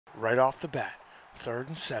right off the bat. 3rd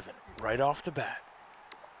and 7, right off the bat.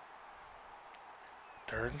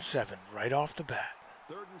 3rd and 7, right off the bat.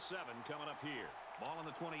 3rd and 7 coming up here. Ball on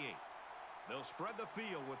the 28. They'll spread the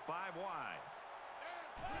field with 5 wide.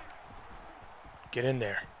 Get in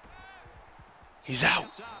there. He's out.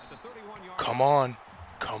 Come on.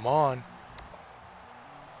 Come on.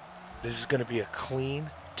 This is going to be a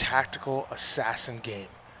clean, tactical assassin game.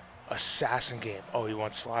 Assassin game. Oh, he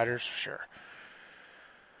wants sliders? Sure.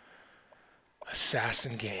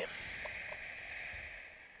 Assassin game.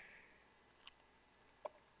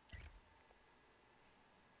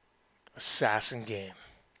 Assassin game.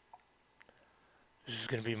 This is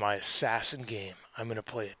going to be my assassin game. I'm going to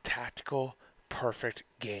play a tactical, perfect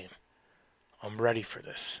game. I'm ready for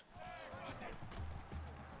this.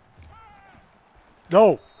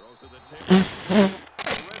 No!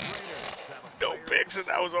 No picks, and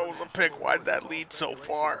that was almost a pick. Why did that lead so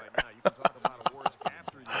far?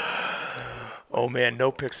 Oh man,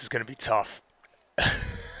 no picks is going to be tough.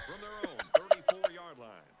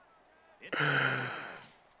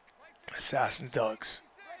 Assassin Dugs.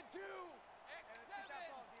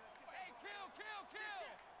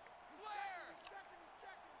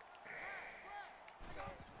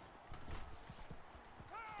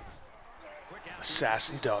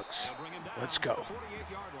 Assassin Dugs. Let's go.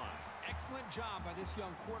 Excellent job by this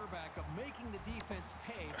young quarterback of making the defense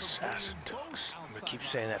pay. Assassin Dugs. I'm going to keep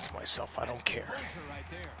saying that to myself. I don't care.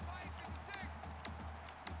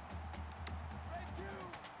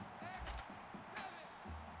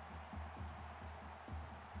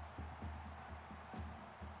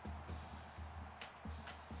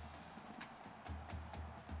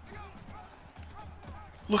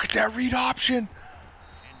 Look at that read option.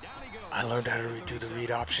 I learned how to do the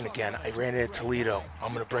read option again. I ran it at Toledo.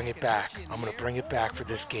 I'm going to bring it back. I'm going to bring it back for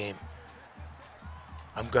this game.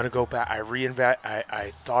 I'm going to go back.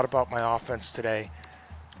 I thought about my offense today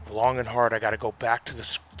long and hard. I got to go back to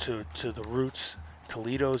the roots.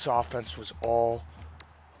 Toledo's offense was all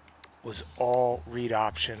read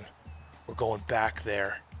option. We're going back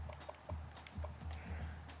there.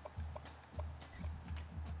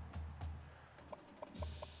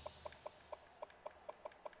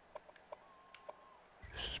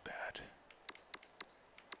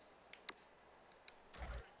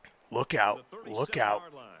 Look out, look out,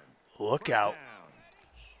 look out.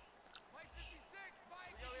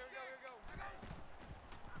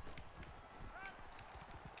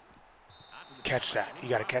 Catch that. You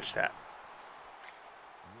got to catch that.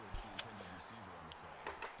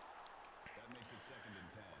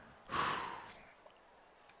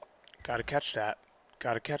 Got to catch that.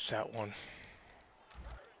 Got to catch that one.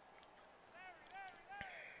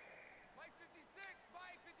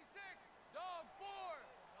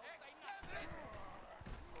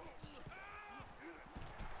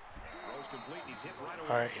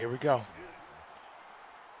 All right, here we go.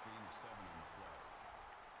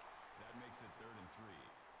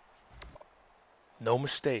 No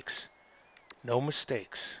mistakes. No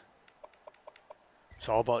mistakes. It's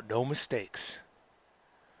all about no mistakes.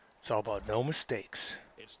 It's all about no mistakes.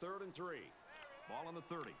 It's 3rd and 3. Ball on the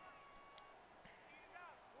 30.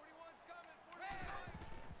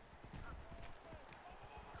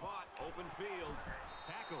 Caught, open field.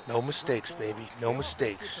 No mistakes, baby. No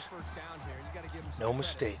mistakes. No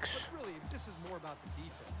mistakes. But really, this is more about the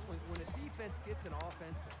defense. When a defense gets an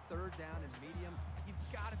offense to 3rd down and medium, you've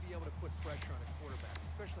got to be able to put pressure on a quarterback,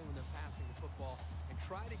 especially when they're passing the football, and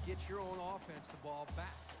try to get your own offense the ball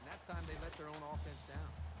back. And that time they let their own offense down.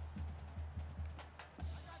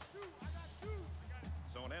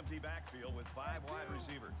 So an empty backfield with 5 wide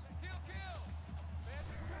receivers.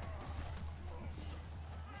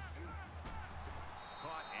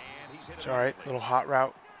 It's all right. Little hot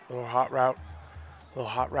route. Little hot route. Little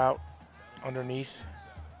hot route underneath.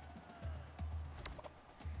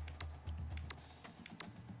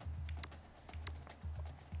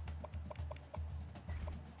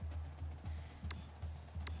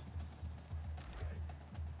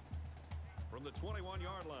 From the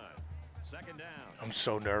 21-yard line. 2nd down. I'm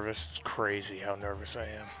so nervous. It's crazy how nervous I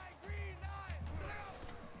am.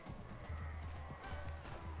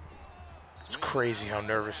 It's crazy how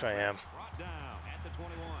nervous I am.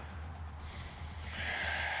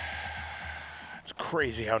 It's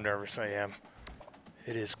crazy how nervous I am.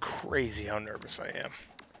 It is crazy how nervous I am.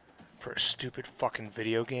 For a stupid fucking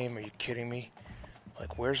video game? Are you kidding me?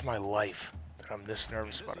 Like, where's my life that I'm this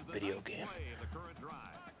nervous about a video game?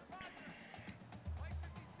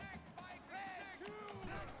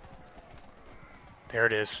 There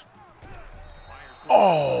it is.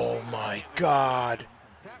 Oh my God.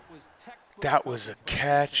 That was a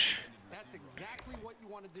catch. That's exactly what you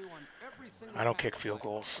want to do on every single I don't kick pass field rush,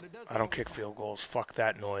 goals. but it does I don't all the kick time. field goals. Fuck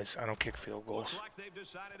that noise. I don't kick field Looks goals. like they've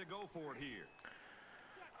decided to go for it here.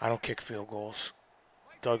 I don't kick field goals.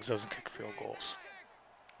 Doug doesn't kick field goals.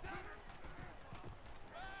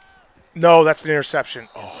 No, that's an interception.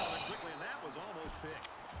 Oh, Quickly, and that was almost picked.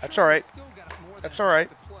 that's all right. Still got more than That's all right.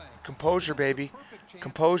 half the play. Composure, This is a baby. perfect chance to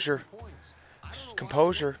Composure. get some points. I don't know why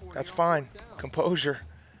Composure. they look for it That's on fine. fourth down. Composure.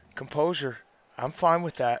 Composure. I'm fine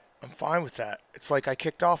with that. I'm fine with that. It's like I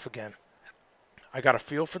kicked off again. I got a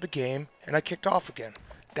feel for the game, and I kicked off again.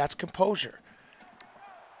 That's composure.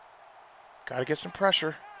 Got to get some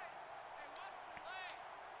pressure.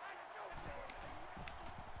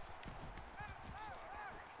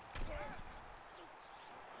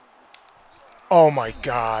 Oh my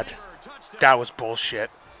God. That was bullshit.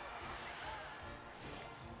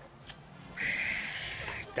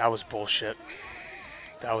 That was bullshit.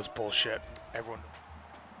 That was bullshit. Everyone.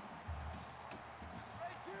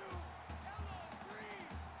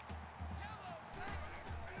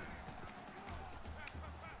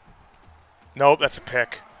 Nope, that's a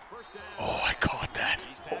pick. Oh, I caught that.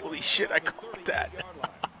 Holy shit, I caught that.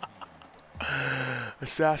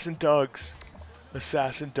 Assassin Doug's.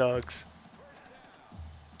 Assassin Doug's.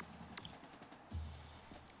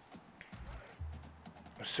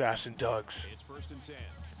 Assassin Doug's. It's 1st and 10.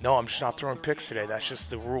 No, I'm just not throwing picks today. That's just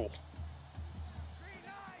the rule.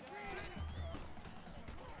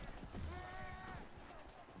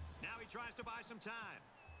 Now he tries to buy some time.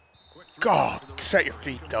 Quick throw God, to the set your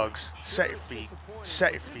receiver. feet, Doug's. Set your feet.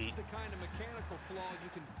 Set your This feet. is the kind of mechanical flaw you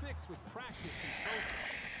can fix with practice and coaching.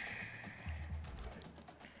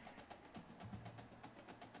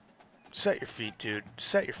 Set your feet, dude.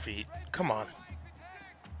 Set your feet. Come on.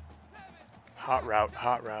 Hot route,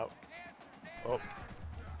 hot route. Oh.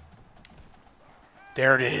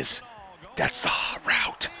 There it is. That's the hot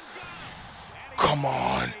route. Come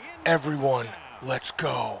on, everyone. Let's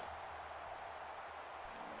go.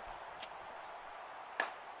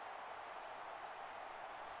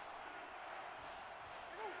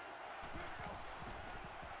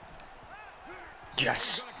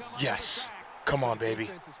 Yes. Yes. Come on, baby.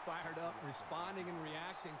 Defense is fired up, responding and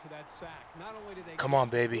reacting to that sack. Not only did they Come get on,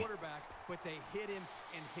 the baby. quarterback, but they hit him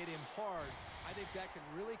and hit him hard. I think that can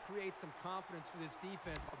really create some confidence for this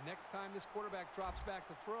defense. The next time this quarterback drops back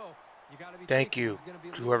to throw, you got to be Thank thinking you he's gonna be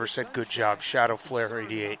a to little whoever bit said good gun-shy. job. Shadow I'm Flare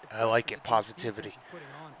concerned 88. about the I like pressure it. that this Positivity. defense is putting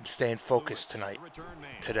on. I'm staying focused tonight. The return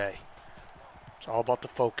man. Today. It's all about the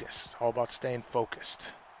focus. All about staying focused.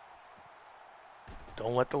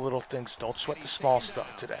 Don't let the little things, don't sweat the small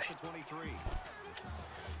stuff today. At the 23.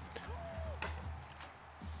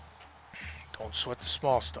 Don't sweat the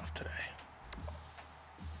small stuff today.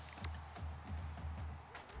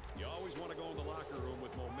 You always want to go in the locker room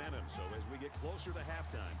with momentum, so as we get closer to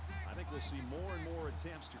halftime, I think we'll see more and more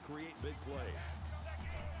attempts to create big plays.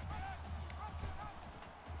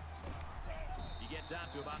 He gets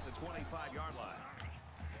out to about the 25-yard line.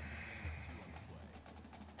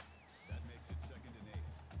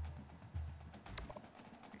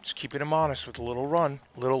 Just keeping him honest with a little run.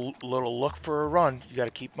 Little look for a run. You got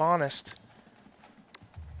to keep him honest.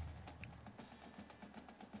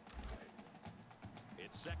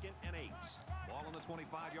 It's 2nd and 8. Ball on the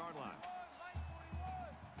 25-yard line.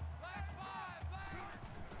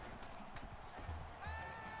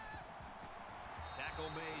 Tackle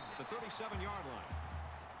made at the 37-yard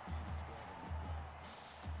line.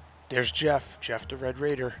 There's Jeff. Jeff the Red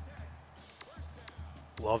Raider.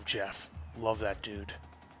 Love Jeff. Love that dude.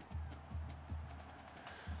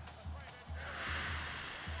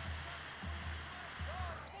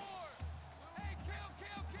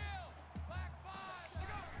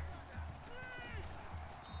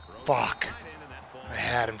 Fuck. I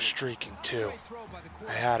had him streaking too. Great throw by the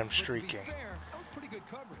I had him quarterback, but to be streaking. fair, that was pretty good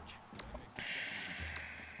coverage.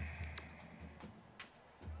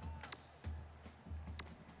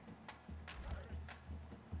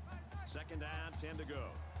 Second down, 10 to go.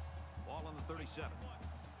 Ball on the 37.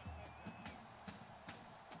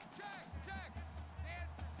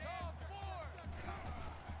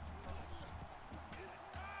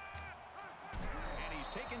 And he's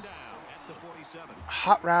taken down at the 47.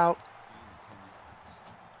 Hot route.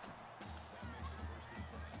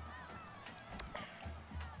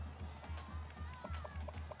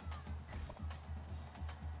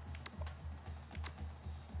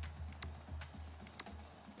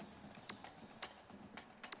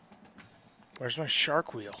 Where's my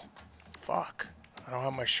shark wheel? Fuck. I don't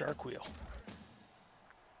have my shark wheel.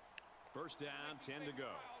 First down, 10 to go.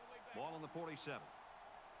 Ball on the 47.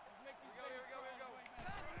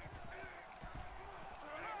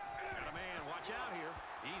 Got a man, watch out here.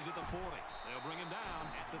 He's at the 40. They'll bring him down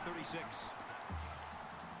at the 36.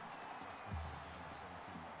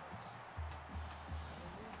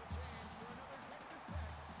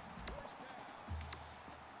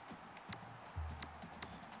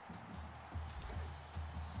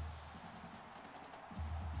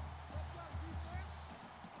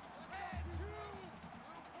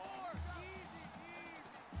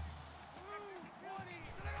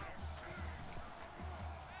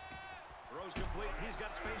 Complete. He's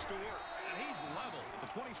got space to work, and he's level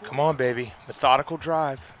at the 24. Come on, baby. Methodical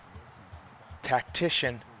drive.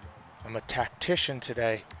 Tactician. I'm a tactician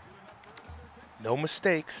today. No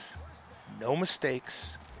mistakes. No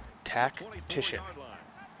mistakes. Tactician.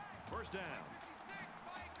 First down.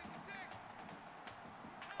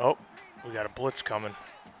 Oh, we got a blitz coming.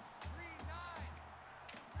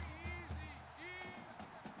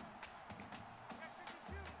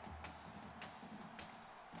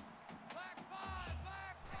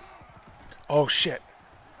 Oh, shit.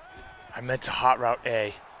 I meant to hot route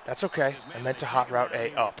A. That's okay. I meant to hot route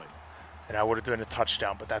A up. And I would have been a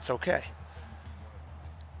touchdown, but that's okay.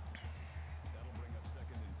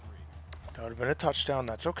 That would have been a touchdown.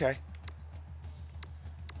 That's okay.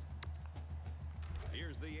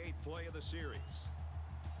 Here's the 8th play of the series.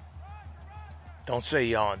 Don't say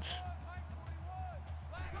yawns.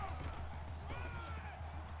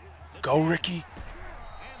 Go, Ricky.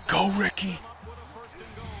 Go, Ricky.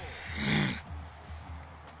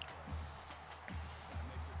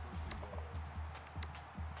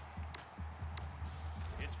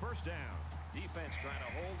 It's first down. Defense trying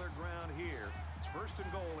to hold their ground here. It's first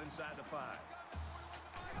and goal inside the 5.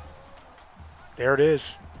 There it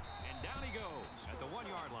is. And down he goes at the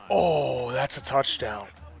 1-yard line. Oh, that's a touchdown.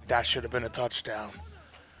 That should have been a touchdown.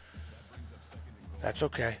 That's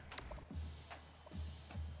okay.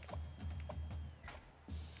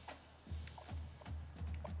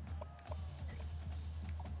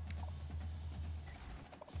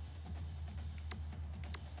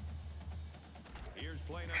 Here's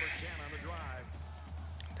play number 10 on the drive.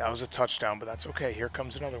 That was a touchdown, but that's okay. Here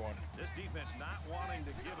comes another one. This defense not wanting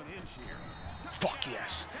to give an inch here. Fuck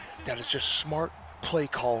yes. That is just smart play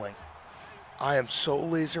calling. I am so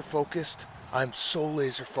laser focused. I'm so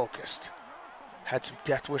laser focused. Had some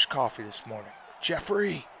Death Wish coffee this morning.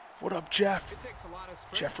 Jeffrey. What up, Jeff?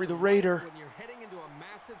 Jeffrey the Raider. When you're heading into a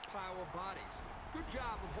massive pile of bodies. Good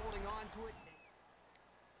job of holding on to it.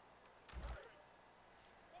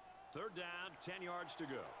 Third down, 10 yards to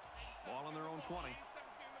go. Ball on their own 20.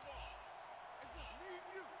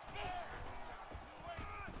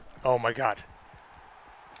 Oh my God.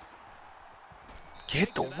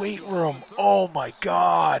 Get the weight room. Oh my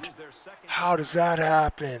God. How does that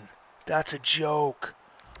happen? That's a joke.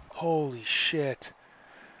 Holy shit.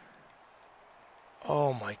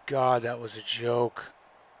 Oh my God, that was a joke.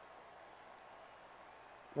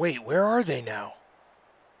 Wait, where are they now?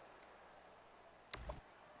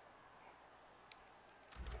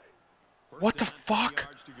 What the fuck?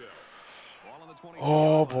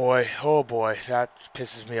 Oh boy, that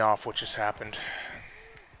pisses me off what just happened.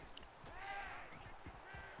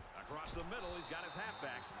 Across the middle, he's got his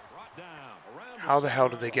halfback brought down. How the hell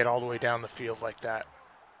did they get all the way down the field like that?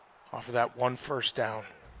 Off of that one first down.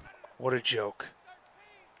 What a joke.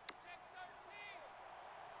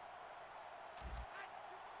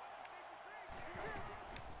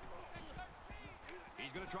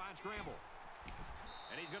 He's going to try and scramble.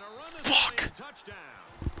 And he's going to run this Fuck. thing, touchdown.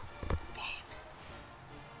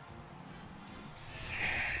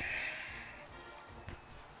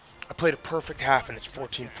 I played a perfect half and it's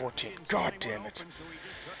 14-14. God damn it.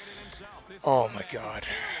 Oh my God.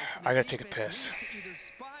 I gotta take a piss.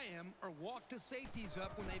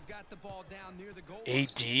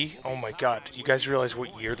 AD? Oh my God. You guys realize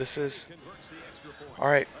what year this is?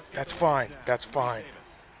 Alright, that's fine. That's fine.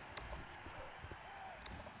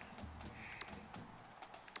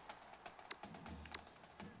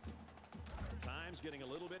 Time's getting a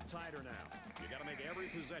little bit tighter now. You got to make every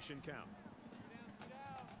possession count.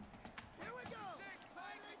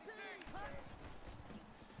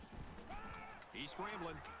 He's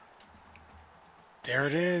scrambling. There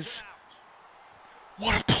it is.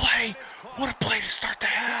 What a play. What a play to start the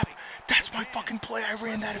half. That's my fucking play. I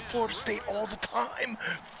ran that at Florida State all the time.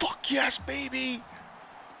 Fuck yes, baby.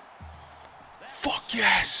 Fuck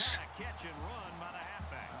yes.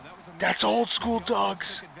 That's old school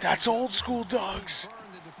Dogs. That's old school Dogs.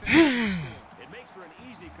 It makes for an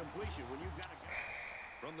easy completion when you've got it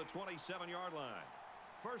from the 27-yard line.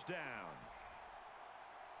 First down.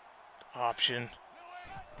 Option.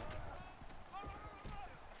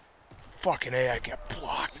 Fucking A, I get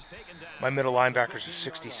blocked. My middle linebacker's a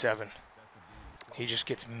 67. He just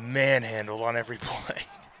gets manhandled on every play.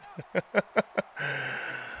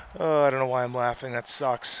 Oh, I don't know why I'm laughing. That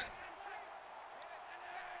sucks.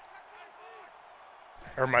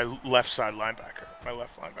 Or my left side linebacker. My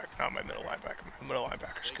left linebacker, not my middle linebacker. My middle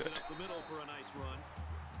linebacker's good. The middle for a nice run.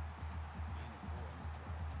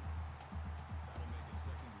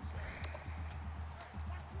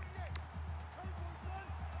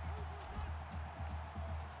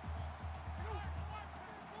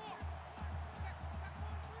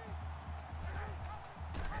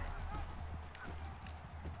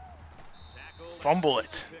 Fumble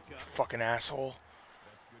it, fucking asshole.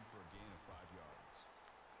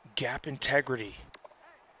 Gap integrity.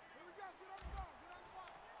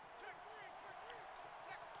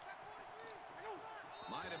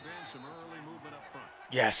 Might have been some early movement up front.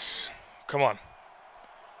 Yes. Come on.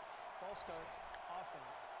 False start.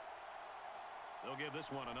 Offense. They'll give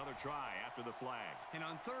this one another try after the flag. And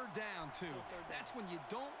on third down, too. That's when you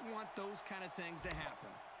don't want those kind of things to happen.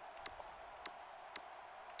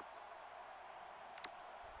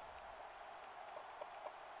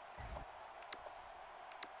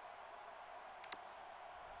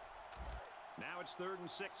 Now it's 3rd and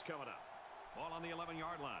 6 coming up. Ball on the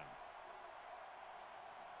 11-yard line.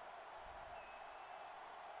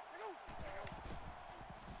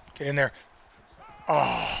 Get in there.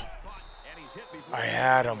 Oh, And he's hit before I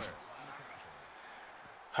had him.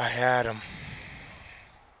 I had him.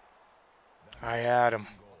 I had him.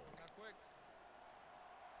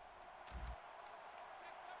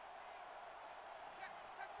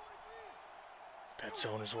 That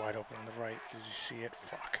zone is wide open on the right. Did you see it?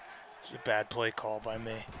 Fuck. It's a bad play call by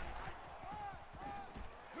me. And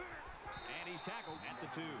he's tackled at the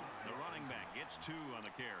 2. The running back gets 2 on the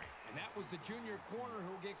carry. And that was the junior corner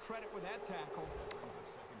who'll get credit with that tackle.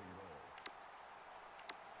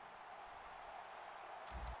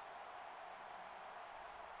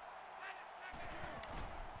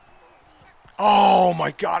 Oh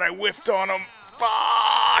my god, I whiffed on him.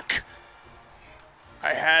 Fuck!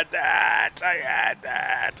 I had that. I had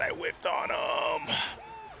that. I whiffed on him.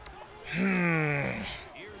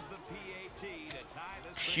 Here's the PAT to tie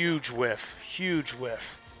this thing. Huge whiff. Huge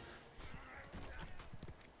whiff.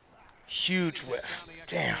 Huge whiff.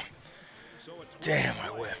 Damn. Damn, I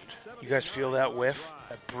whiffed. You guys feel that whiff?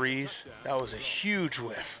 That breeze? That was a huge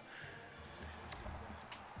whiff.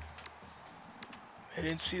 I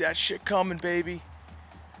didn't see that shit coming, baby.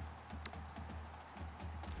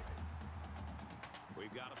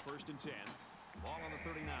 We've got a 1st and 10. Ball on the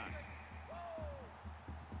 39.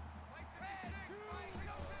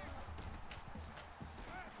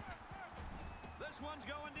 This one's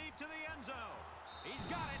going deep to the end zone. He's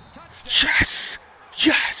got it. Touchdown. Yes!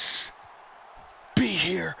 Yes! Be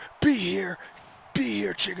here. Be here. Be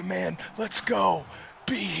here, Chicken Man. Let's go.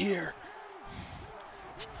 Be here.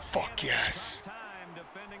 Fuck yes. Time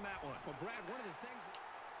defending that one. Well, Brad, one of the things...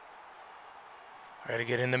 I gotta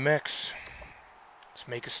get in the mix. Let's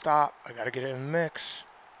make a stop. I gotta get in the mix.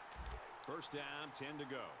 1st down, 10 to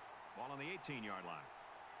go. Ball on the 18-yard line.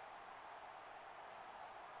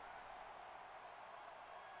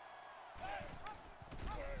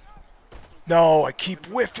 No, I keep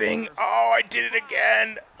whiffing. Oh, I did it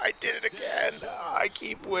again. I did it again. I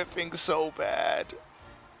keep whiffing so bad.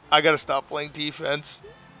 I gotta stop playing defense.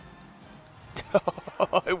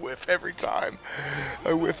 I whiff every time.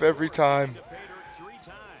 I whiff every time.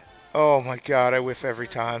 Oh my god, I whiff every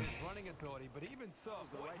time. running ability, but even so, Now's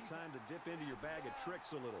the right time to dip into your bag of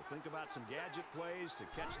tricks a little. Think about some gadget plays to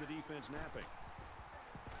catch the defense napping.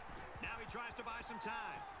 Now he tries to buy some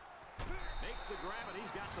time. Makes the grab, and he's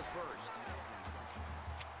got the 1st.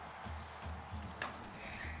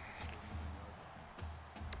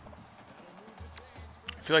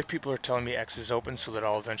 I feel like people are telling me X is open so that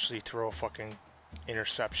I'll eventually throw a fucking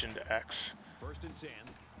interception to X. 1st and 10.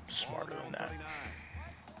 Smarter than that. 39.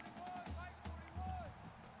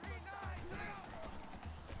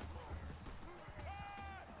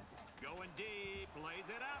 Going deep, lays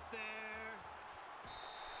it out there.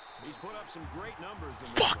 He's put up some great numbers.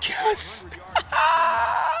 In this Fuck one. yes! 100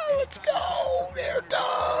 yards. Let's go! Air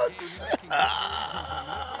Dogs!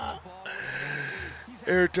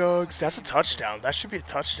 Air Dogs. That's a touchdown. That should be a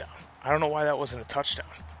touchdown. I don't know why that wasn't a touchdown.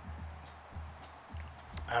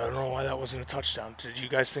 I don't know why that wasn't a touchdown. Did you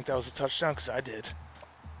guys think that was a touchdown? Because I did.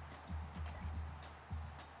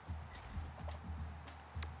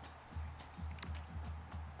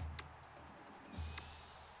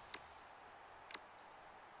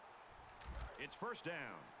 It's 1st down.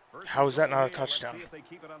 First How is that not a Let's see touchdown? if they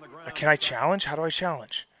keep it on the ground. Can I challenge? How do I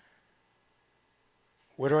challenge?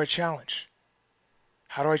 Where do I challenge?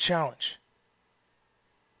 How do I challenge?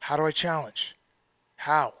 How do I challenge?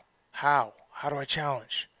 How? How? How do I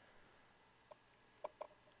challenge?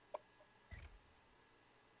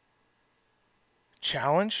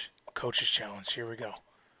 Challenge? Coach's challenge. Here we go.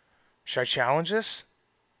 Should I challenge this?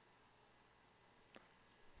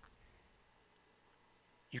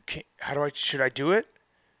 You can't. How do I? Should I do it?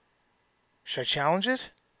 Should I challenge it?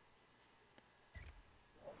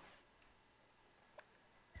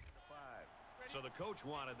 So the coach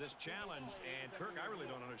wanted this challenge, and Kirk, I really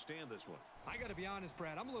don't understand this one. I got to be honest,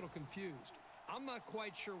 Brad, I'm a little confused. I'm not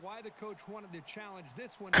quite sure why the coach wanted to challenge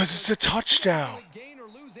this one. Because it's a touchdown. Gain or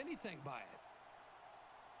lose anything by it.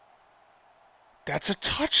 That's a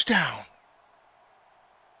touchdown.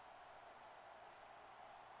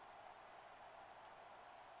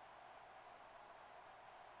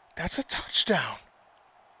 That's a touchdown.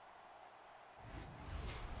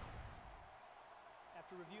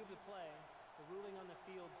 After review of the play, the ruling on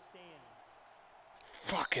the field stands.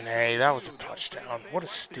 Fucking A, that was a touchdown. What a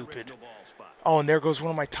stupid. Oh, and there goes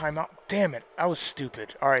one of my timeout. Damn it, that was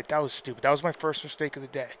stupid. All right, that was stupid. That was my first mistake of the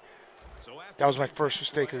day. That was my first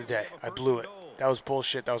mistake of the day. I blew it. That was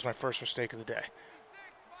bullshit. That was my first mistake of the day.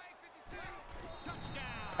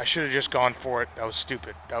 I should have just gone for it. That was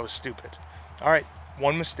stupid. That was stupid. All right,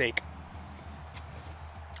 one mistake.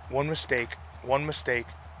 One mistake. One mistake.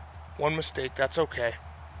 One mistake. That's okay.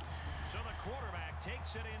 So the quarterback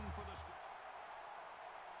takes it in for the...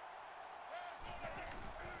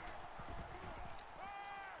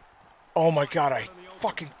 Oh my God, I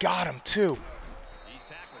fucking got him too.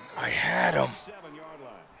 I had him.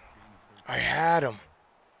 I had him.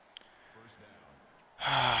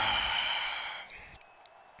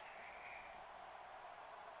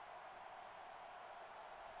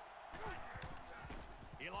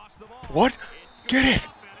 What? Get it.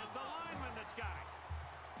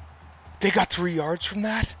 They got 3 yards from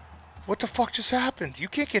that? What the fuck just happened? You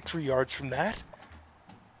can't get 3 yards from that.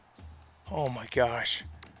 Oh my gosh.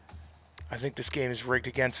 I think this game is rigged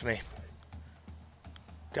against me.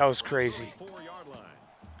 That was crazy.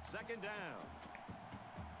 Second down.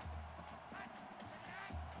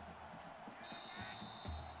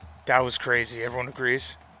 That was crazy. Everyone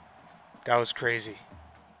agrees? That was crazy.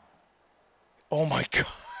 Oh my God.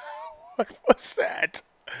 What was that?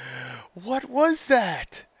 What was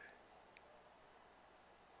that?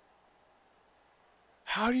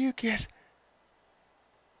 How do you get...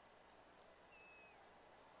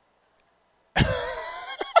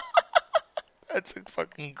 That's a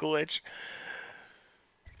fucking glitch.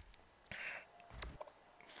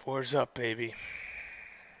 4's up, baby.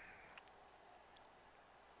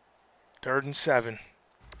 3rd and 7.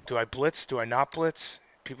 Do I blitz? Do I not blitz?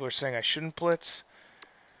 People are saying I shouldn't blitz.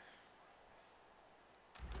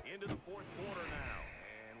 Into the fourth quarter now,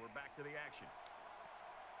 and we're back to the action.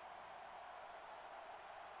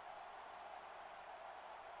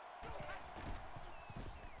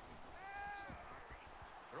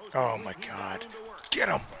 Oh my God. Get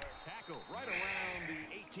him. Tackle right around the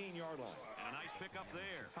 18-yard line. And a nice pickup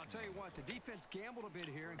there. I'll tell you what, the defense gambled a bit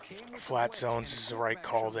here and came with Flat zones is the right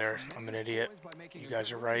call there. I'm an idiot. You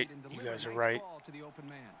guys are right. You guys are right. To the open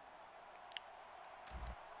man.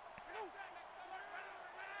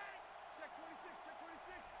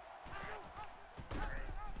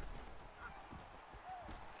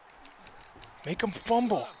 Make him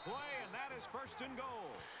fumble. Play, and that is first and goal.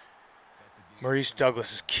 Maurice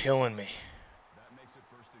Douglas is killing me. That makes it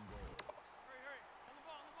first and goal.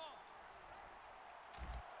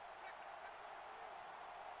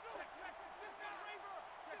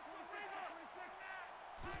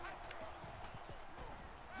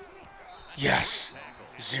 Yes.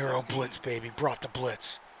 0 blitz, baby. Brought the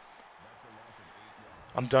blitz.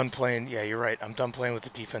 I'm done playing. Yeah, you're right. I'm done playing with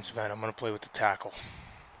the defensive end. I'm going to play with the tackle.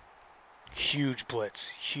 Huge blitz.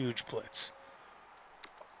 Huge blitz.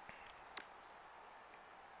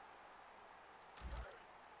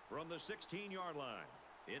 From the 16-yard line,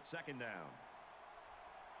 it's second down.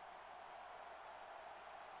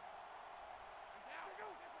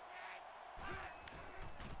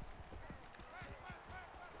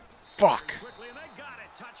 Fuck. Quickly, and they got it.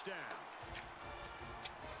 Touchdown.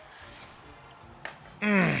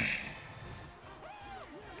 And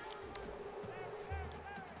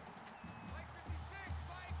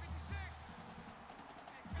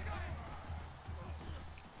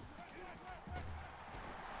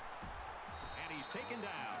he's taken down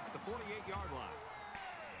at the 48-yard line.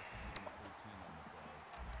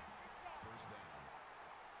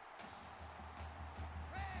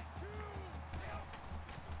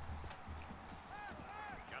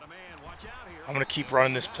 Got a man. Watch out here. I'm going to keep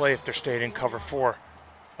running this play if they're staying in cover 4.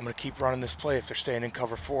 I'm going to keep running this play if they're staying in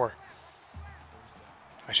cover 4.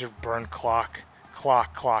 I should burn clock.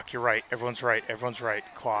 Clock, clock. You're right. Everyone's right. Everyone's right.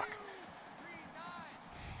 Clock.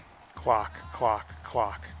 Clock, clock,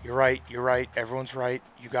 clock. You're right. You're right. Everyone's right.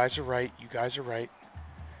 You guys are right. You guys are right.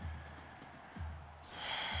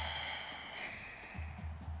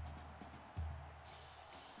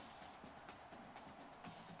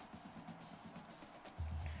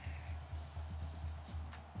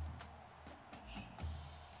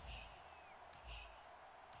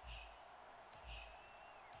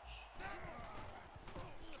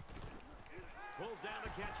 Pulls down the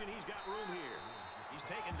catch, and he's got room here. He's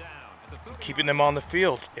taken down. Keeping them on the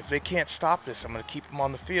field. If they can't stop this, I'm going to keep them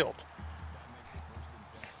on the field.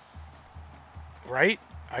 Right?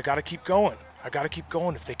 I got to keep going. I got to keep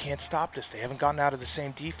going if they can't stop this. They haven't gotten out of the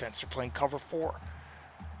same defense. They're playing cover 4.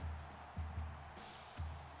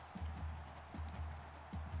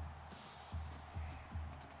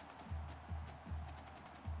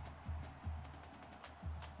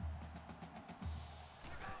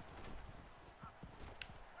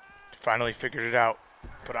 Finally figured it out,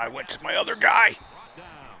 but I went to my other guy.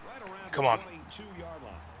 Come on.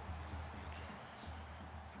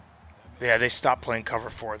 Yeah, they stopped playing cover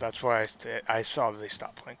 4. That's why I saw that they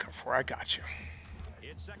stopped playing cover 4. I got you.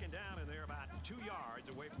 It's second down, and they're about 2 yards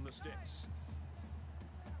away from the sticks.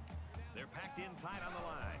 They're packed in tight on the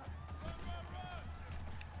line.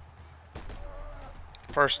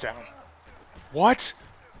 First down. What?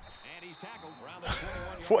 And he's tackled around the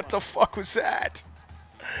 21-yard What the fuck was that?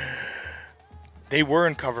 They were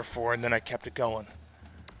in cover 4, and then I kept it going.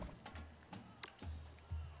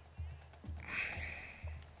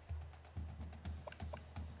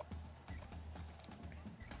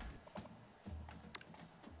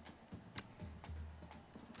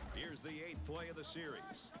 Here's the 8th play of the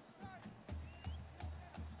series.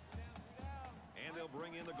 And they'll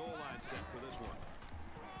bring in the goal line set for this one.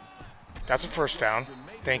 That's a first down.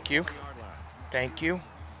 Thank you. Thank you.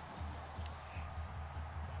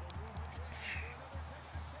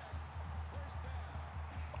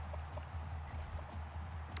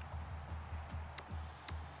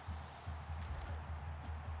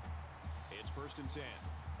 It's 1st and 10.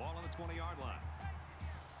 Ball on the 20-yard line.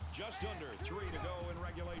 Just under 3 to go in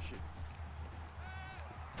regulation.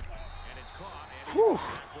 And it's caught. And Whew.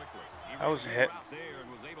 quickly. That was a hit. Out there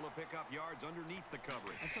and was able to pick up yards underneath the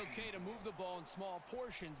coverage. It's okay to move the ball in small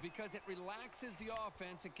portions because it relaxes the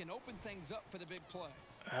offense and can open things up for the big play.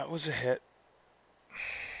 That was a hit.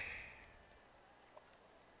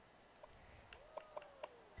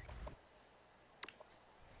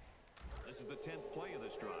 This is the 10th play of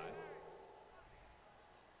this drive.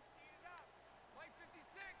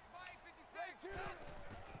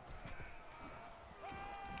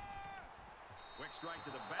 Quick strike to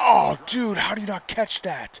the back. Oh, dude, how do you not catch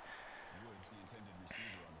that?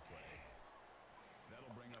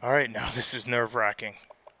 All right, now this is nerve-wracking.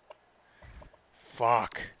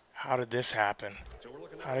 Fuck. How did this happen?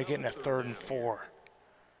 How did I get in a 3rd and 4?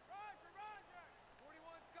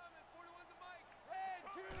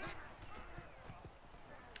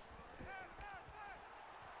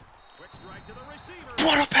 Quick strike to the receiver.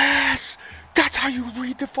 What a pass! That's how you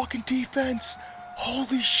read the fucking defense.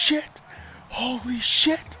 Holy shit. Holy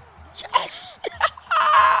shit. Yes.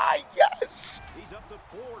 Yes. He's up to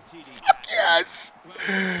 4 TDs. Fuck yes.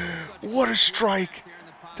 What a strike.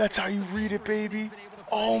 That's how you read it, baby.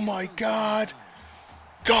 Oh my God.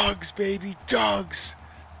 Dogs, baby. Dogs.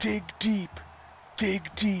 Dig deep.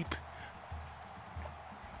 Dig deep.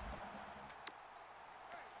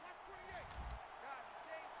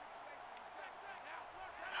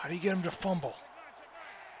 How do you get him to fumble?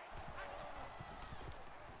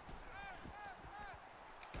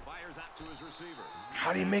 Fires out to his receiver.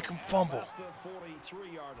 How do you make him fumble? Up the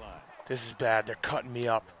 43-yard line. This is bad. They're cutting me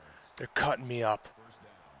up. They're cutting me up.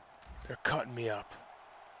 They're cutting me up.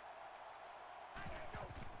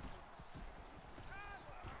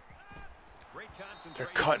 Great They're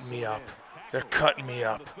concentration. cutting me up. They're cutting me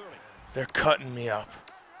up. They're cutting me up.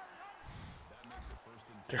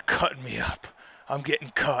 They're cutting me up. I'm getting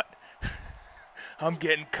cut. I'm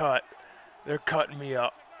getting cut. They're cutting me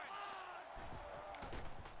up.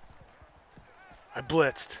 I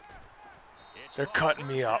blitzed. They're cutting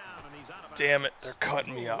me up. Damn it, they're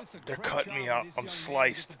cutting me up. They're cutting me up. I'm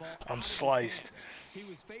sliced. I'm sliced.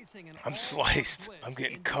 I'm sliced. I'm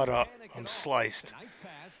getting cut up. I'm sliced.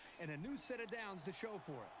 And a new set of downs to show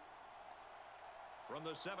for it. From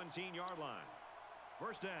the 17-yard line.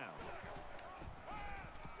 First down.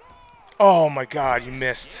 Oh my God, you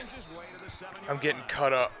missed. Inches way to the 7-yard I'm getting line.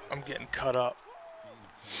 cut up. I'm getting cut up.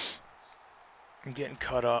 I'm getting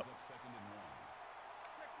cut up.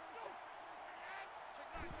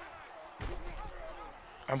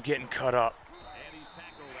 I'm getting cut up.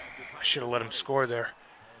 I should have let him score there.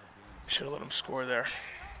 Should have let him score there.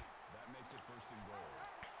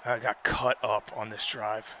 I got cut up on this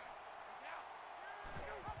drive.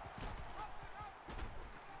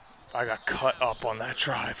 I got cut up on that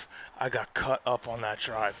drive. I got cut up on that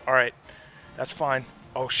drive. All right, that's fine.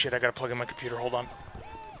 Oh shit, I gotta plug in my computer. Hold on.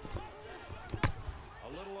 A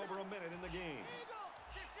little over a minute in the game.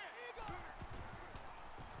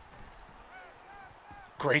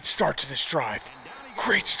 Great start to this drive.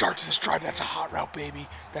 Great start to this drive. That's a hot route, baby.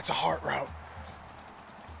 That's a hot route.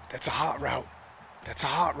 That's a hot route. That's a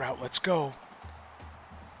hot route. Let's go.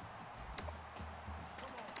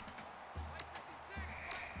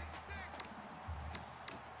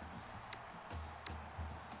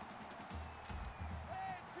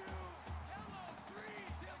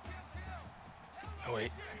 Oh,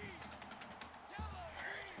 wait.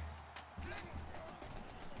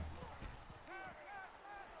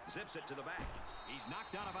 Zips it to the back. He's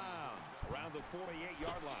knocked out of bounds around the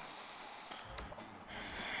 48-yard line.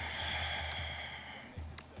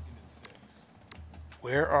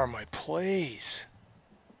 Where are my plays?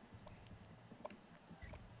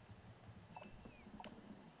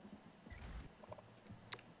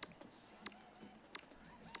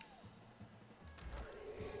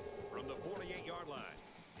 From the 48-yard line,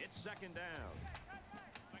 it's second down.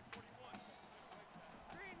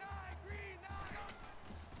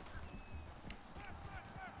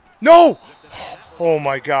 No! Oh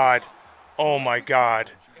my God. Oh my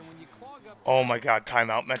God. Oh my God.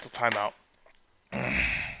 Timeout. Mental timeout.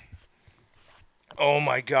 Oh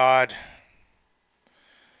my God.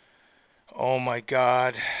 Oh my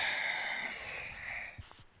God.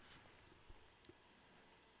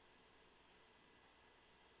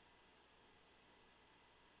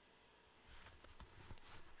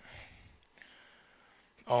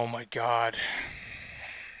 Oh my God.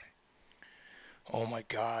 Oh my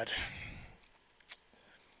God.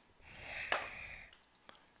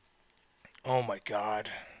 Oh my God.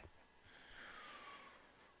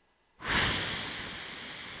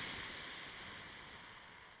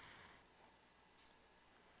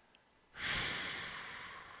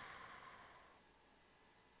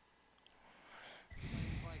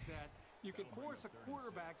 Like that, you can force a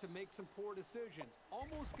quarterback to make some poor decisions.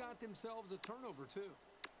 Almost got themselves a turnover, too.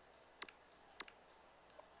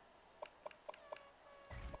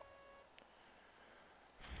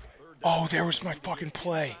 Oh, there was my fucking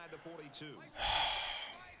play.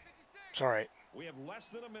 It's all right. We have less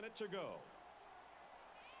than a minute to go.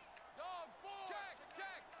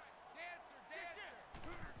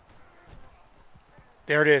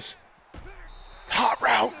 There it is. Hot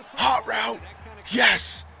route. Hot route.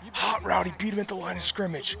 Yes. Hot route. He beat him at the line of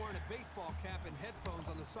scrimmage.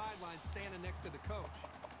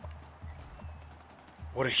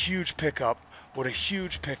 What a huge pickup. What a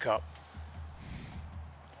huge pickup.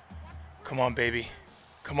 Come on, baby.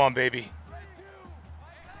 Come on, baby.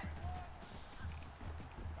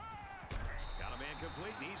 Got a man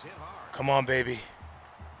complete, and he's hit hard. Come on, baby.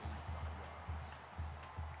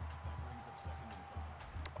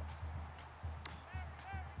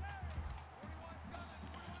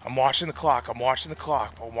 I'm watching the clock. I'm watching the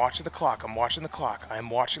clock. I'm watching the clock. I'm watching the clock. I am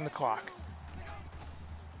watching the clock.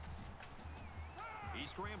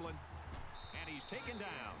 He's scrambling, and he's taken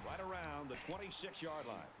down right around the 26-yard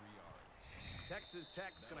line. Texas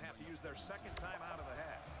Tech's going to have to use their second time out of the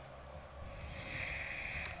half.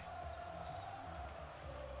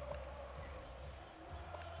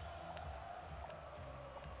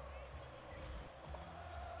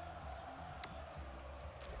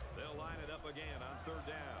 They'll line it up again on third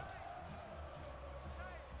down.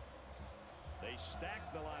 They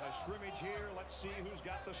stack the line of scrimmage here. Let's see who's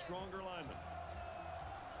got the stronger lineman.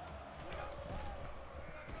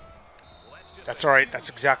 That's all right. That's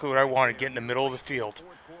exactly what I wanted. Get in the middle of the field.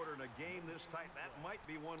 Fourth quarter in a game this tight, that might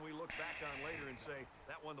be one we look back on later and say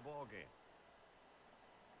that won the ball game.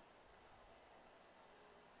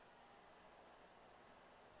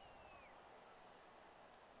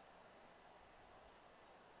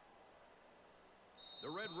 The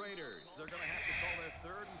Red Raiders are going to have to call their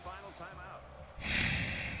third and final timeout.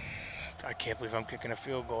 I can't believe I'm kicking a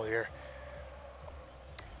field goal here.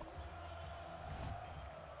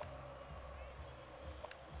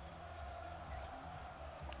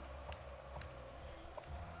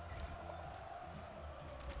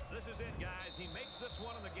 This is it, guys. He makes this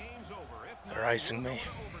one and the game's over. If not, They're icing me.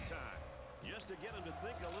 overtime. Just to get him to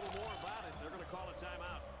think a little more about it, they're going to call a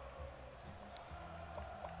timeout.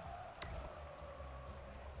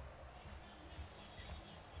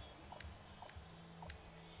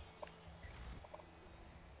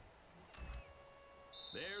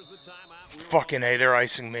 There's the timeout. Fucking A, they're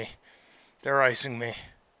icing me. They're icing me.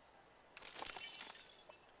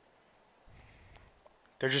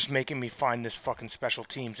 They're just making me find this fucking special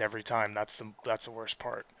teams every time. That's the worst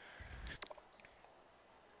part.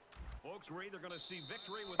 Folks, we're either going to see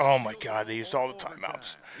victory with Oh my god, they used all the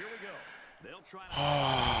timeouts. Here we go. They'll try to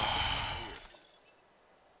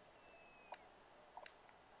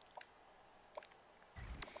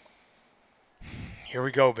Here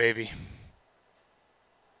we go, baby.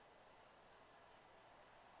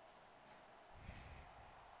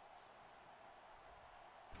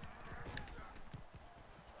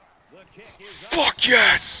 Fuck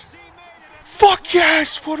yes! Fuck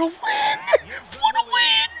yes! What a win! What a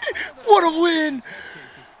win! What a win!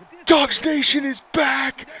 Dogs Nation is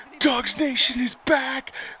back! Dogs Nation is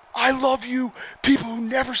back! I love you, people who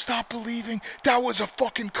never stop believing. That was a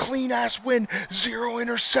fucking clean-ass win. 0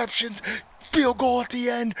 interceptions. Field goal at the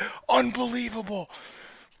end. Unbelievable.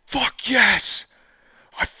 Fuck yes!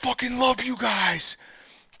 I fucking love you guys!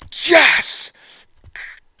 Yes!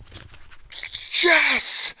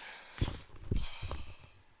 Yes!